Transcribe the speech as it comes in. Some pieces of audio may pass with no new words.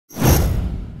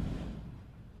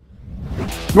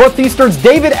Northeastern's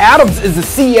David Adams is the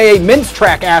CAA Men's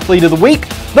Track Athlete of the Week.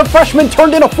 The freshman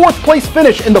turned in a 4th place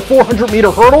finish in the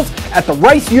 400-meter hurdles at the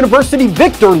Rice University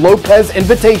Victor Lopez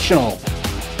Invitational.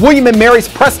 William & Mary's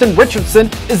Preston Richardson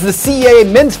is the CAA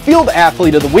Men's Field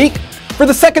Athlete of the Week. For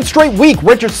the 2nd straight week,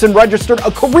 Richardson registered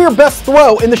a career-best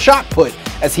throw in the shot put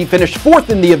as he finished 4th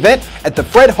in the event at the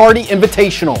Fred Hardy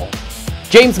Invitational.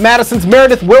 James Madison's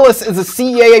Meredith Willis is the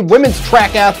CAA Women's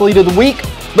Track Athlete of the Week.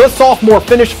 The sophomore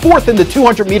finished 4th in the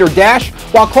 200-meter dash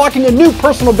while clocking a new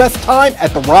personal best time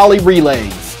at the Raleigh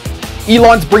Relays.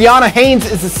 Elon's Bryanna Hames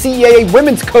is the CAA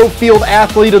Women's Co-Field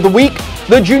Athlete of the Week.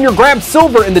 The junior grabbed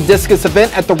silver in the discus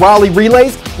event at the Raleigh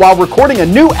Relays while recording a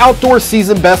new outdoor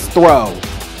season best throw.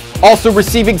 Also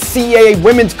receiving CAA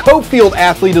Women's Co-Field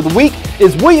Athlete of the Week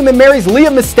is William & Mary's Leia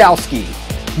Mistowski.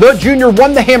 The junior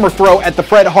won the hammer throw at the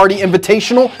Fred Hardy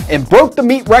Invitational and broke the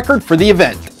meet record for the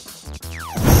event.